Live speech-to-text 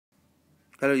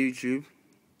Hello YouTube,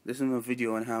 this is a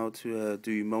video on how to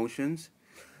do emotions.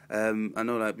 I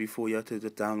know like before you had to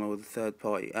just download a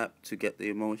third-party app to get the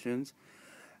emotions.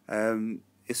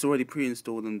 It's already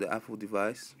pre-installed on the Apple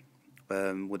device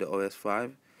with the OS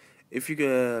 5. If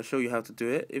you show you how to do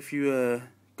it, if you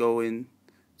go in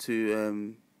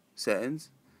to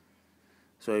settings,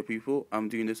 sorry people, I'm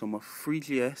doing this on my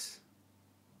 3GS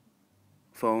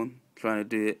phone, trying to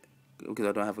do it because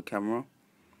I don't have a camera.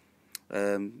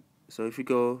 So if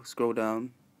you scroll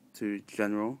down to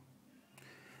general,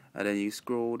 and then you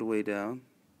scroll all the way down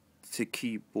to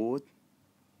keyboard,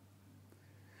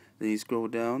 then you scroll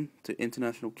down to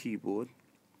international keyboard,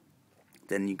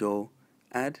 then you go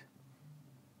add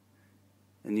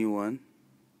a new one,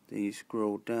 then you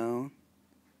scroll down,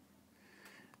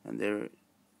 and there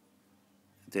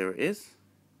it is.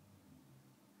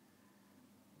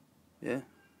 Yeah,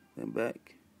 then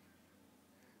back,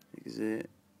 exit,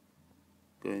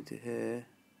 go into here,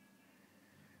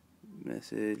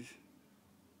 message,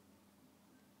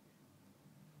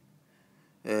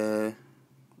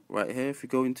 right here, if you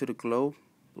go into the globe,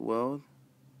 the world,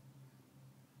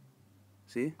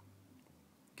 see,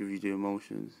 give you the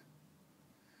emotions.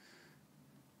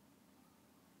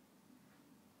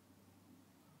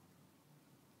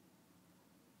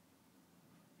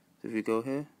 So if you go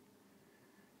here,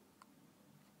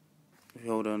 if you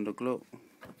hold on the globe,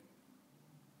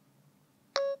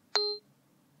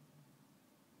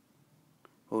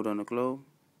 hold on the globe,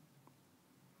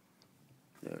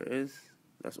 there it is.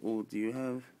 That's all you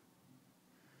have.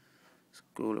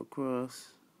 Scroll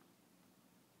across,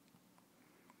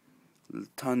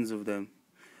 tons of them.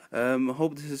 I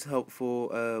hope this is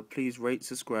helpful. Please rate,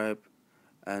 subscribe,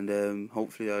 and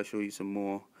hopefully I'll show you some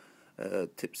more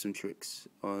tips and tricks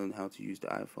on how to use the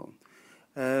iPhone.